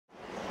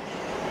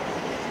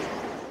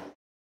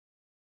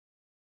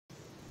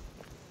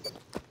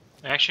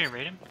I actually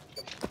raid him?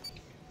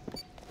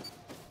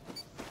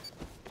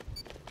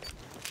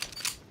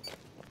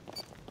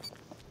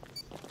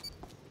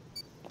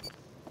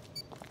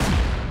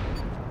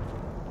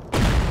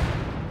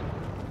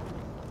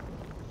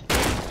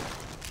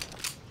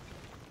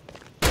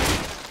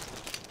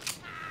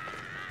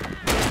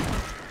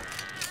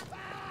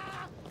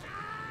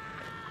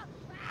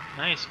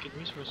 Nice, good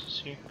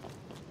resources here.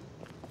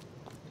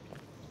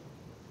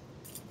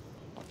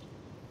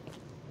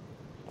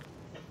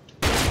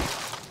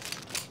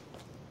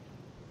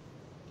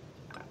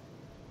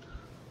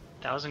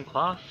 Thousand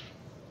cloth?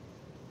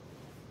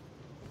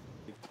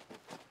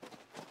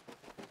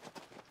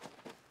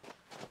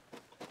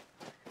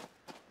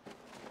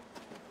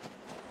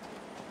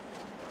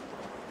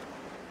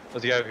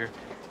 There's a guy over here.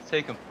 Let's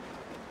take him.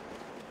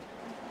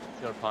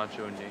 He's got a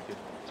poncho and naked.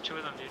 There's two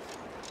of them, dude.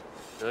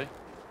 Really?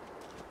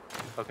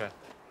 Okay.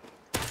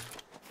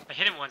 I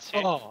hit him once,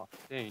 dude. Oh,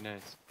 dang,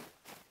 nice.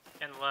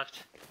 And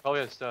left.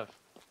 Probably has stuff.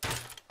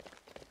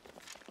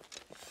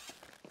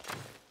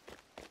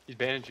 He's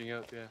bandaging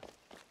up, yeah.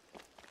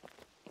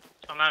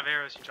 I'm out of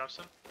arrows, you drop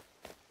some?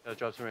 Yeah,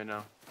 drop some right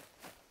now.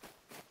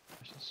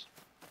 Oh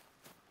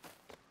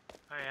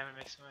yeah, I'm gonna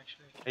make some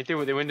actually. I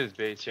think they went to his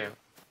base, yeah.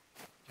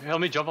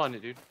 Help me jump on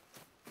it, dude.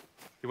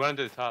 He went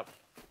onto the top.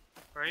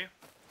 Where are you?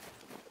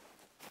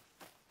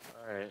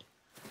 Alright.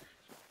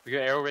 We got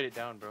arrow rated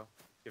down, bro.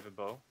 You have a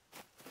bow? I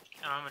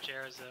don't know how much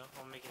arrows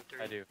though. I'm making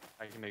 3. I do.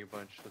 I can make a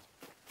bunch. Let's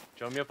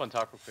jump me up on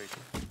top real quick.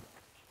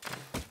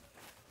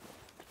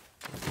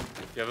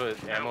 You have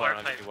a Yeah, ammo water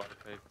on pipe. the water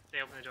pipe.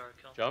 They open the door,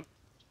 kill. Jump.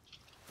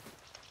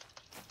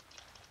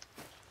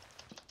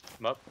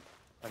 I'm up.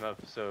 I'm up,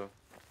 so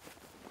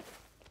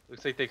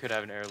looks like they could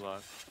have an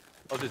airlock.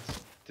 Oh,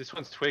 this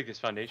one's twig, this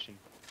foundation.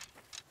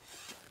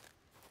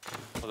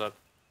 Hold up.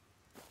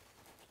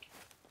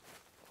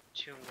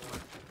 2 more.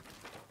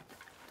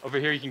 Over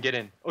here you can get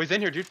in. Oh, he's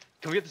in here, dude.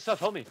 Come get the stuff,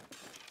 help me.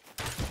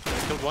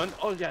 Killed one.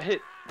 Oh yeah,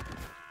 hit.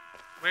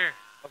 Where?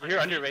 Over here,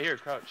 under, right here,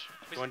 crouch.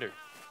 Go under.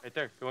 Right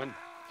there, go in.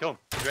 Kill him.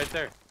 He's right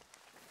there.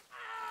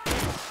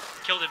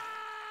 Killed him.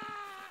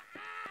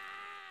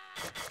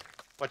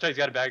 Watch out, he's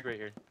got a bag right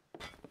here.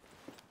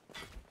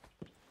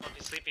 Oh,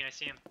 he's sleeping, I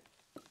see him.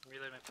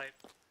 Reload my pipe.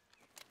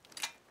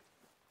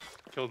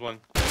 Killed one.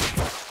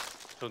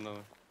 Killed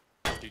another.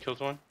 You killed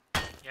one?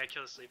 Yeah, I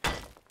killed the sleeping.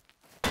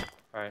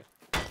 Alright.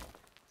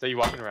 Is that you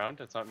walking around?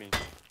 That's not me.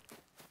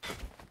 I'm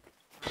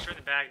destroying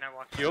the bag, not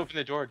walking. You open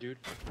the door, dude.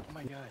 Oh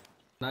my god.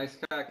 Nice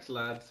cacks,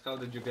 lads. How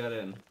did you get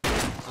in?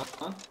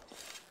 Huh?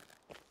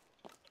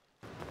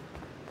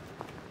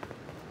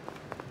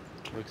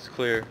 Looks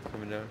clear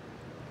coming down.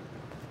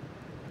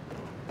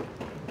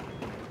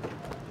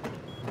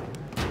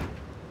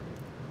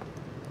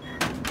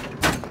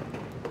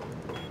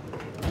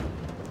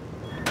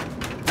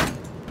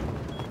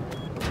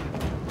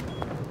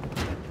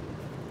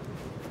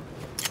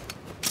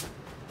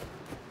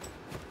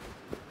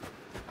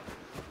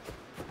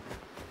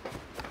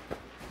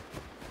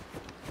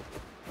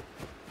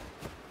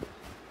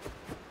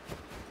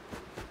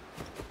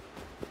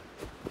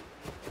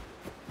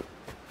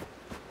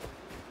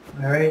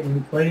 Alright, new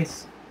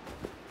place.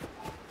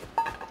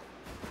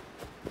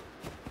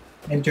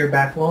 Enter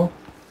back wall.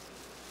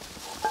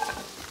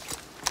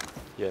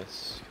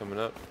 Yes, coming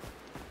up.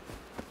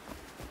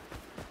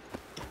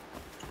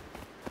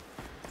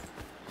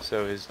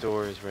 So his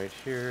door is right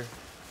here.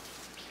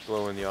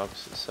 Blow on the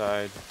opposite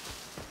side.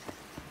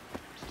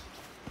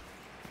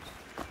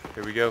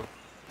 Here we go.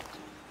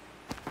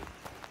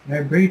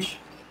 Alright, breach.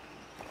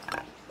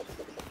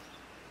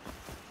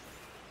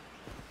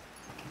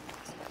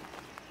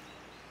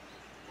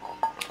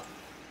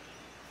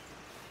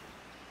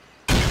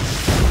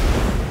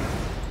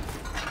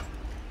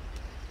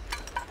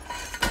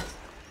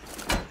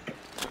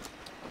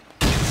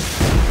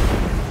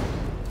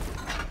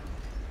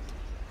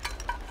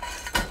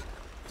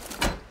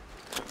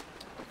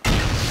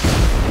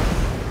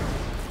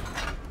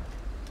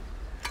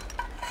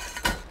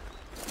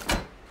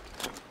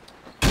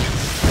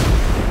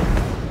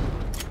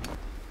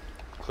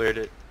 Cleared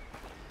it.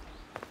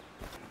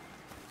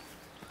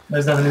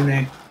 There's nothing in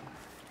there.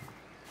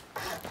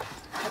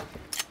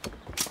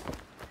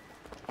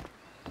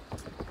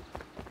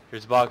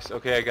 Here's a box.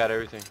 Okay, I got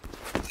everything.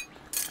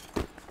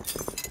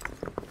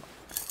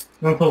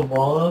 You wanna put a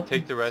wall up?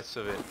 Take the rest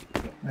of it,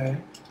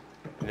 Alright.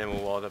 and then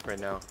we'll wall it up right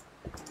now.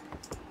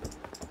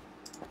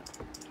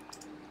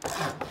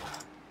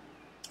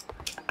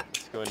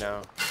 Let's go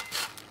now.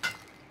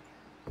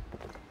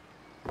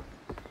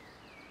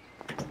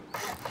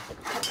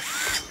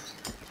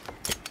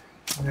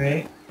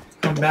 Alright.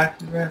 Come back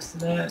to the rest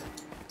of that.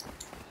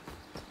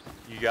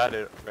 You got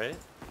it, right?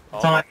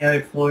 It's on the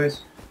other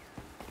floors.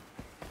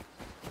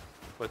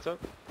 What's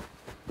up?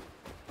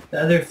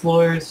 The other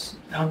floors,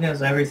 I don't think it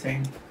was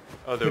everything.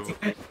 Oh, there. What'd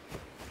you get?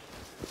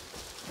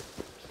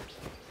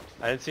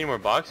 I didn't see any more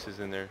boxes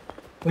in there.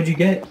 What'd you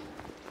get?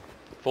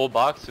 Full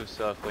box of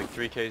stuff, like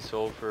 3K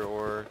sulfur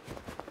ore,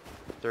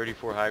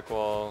 34 high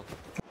qual.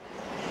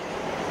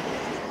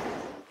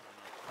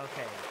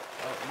 Okay.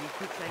 Oh,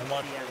 Protect I'm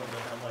watching the aluminum,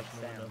 element I'm like watching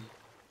Sam. aluminum.